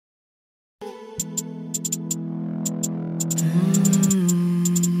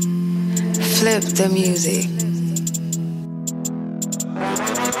flip the music.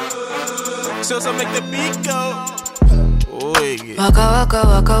 So make the beat go. Oh, yeah. Waka, waka,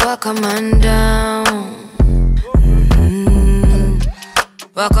 waka, waka, man down.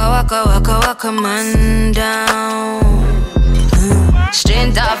 Waka, waka, waka, waka, man down.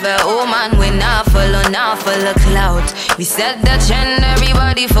 Strength of a woman, we not follow clout. We set the trend,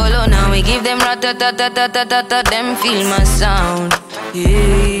 everybody follow. Now we give them rat-ta-ta-ta-ta-ta-ta, them feel my sound.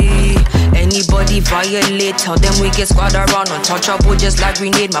 Yeah. Anybody violate, tell them we get squad around. Untouchable just like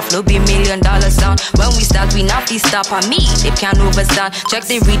grenade, my flow be $1 million sound. When we start, we not be stop on me, they can't overstand. Check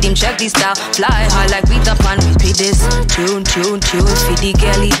the rhythm, check the style, fly high like Peter Pan. We play this tune, for the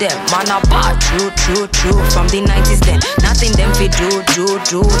girly them. Man a bad, true, from the 90s then. Nothing them fi do,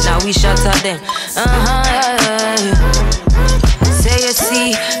 now we shatter them. Say you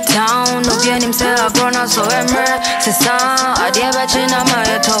see, town, no bien himself, run out so emer. C'est ça, I dare bet you now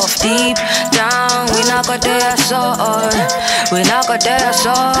my tough deep down. We not got there soul,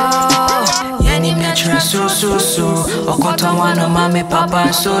 Yani metre so Okoto wano mami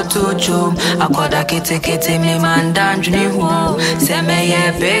papa so tuchum. Akoda kete me man danjuni hu. Say me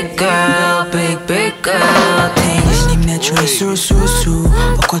yeah big girl thing. Yani metre so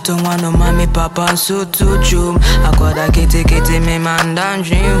Okoto wano mami papa so tuchum. Akoda kete me man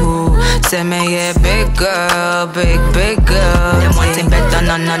danjuni hu. Say me yeah big girl. Them wanting better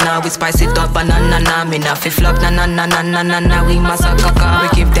na we spice it up na. Me na fi flop na we massacre. We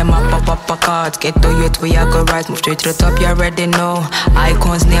give them a pop cards. Get to youth we a go rise. Move straight to the top, you already know.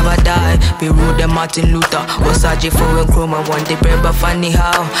 Icons never die. Be rude them Martin Luther. Osaji for when chroma. Want the bread but funny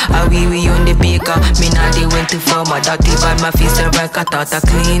how. I we on the baker. Me na they went too far. My dirty by my face and right cut out a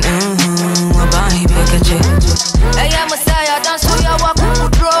clean. Wabahi beke check. Hey, I'm a Messiah, dance for your walk who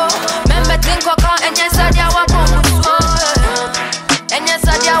draw.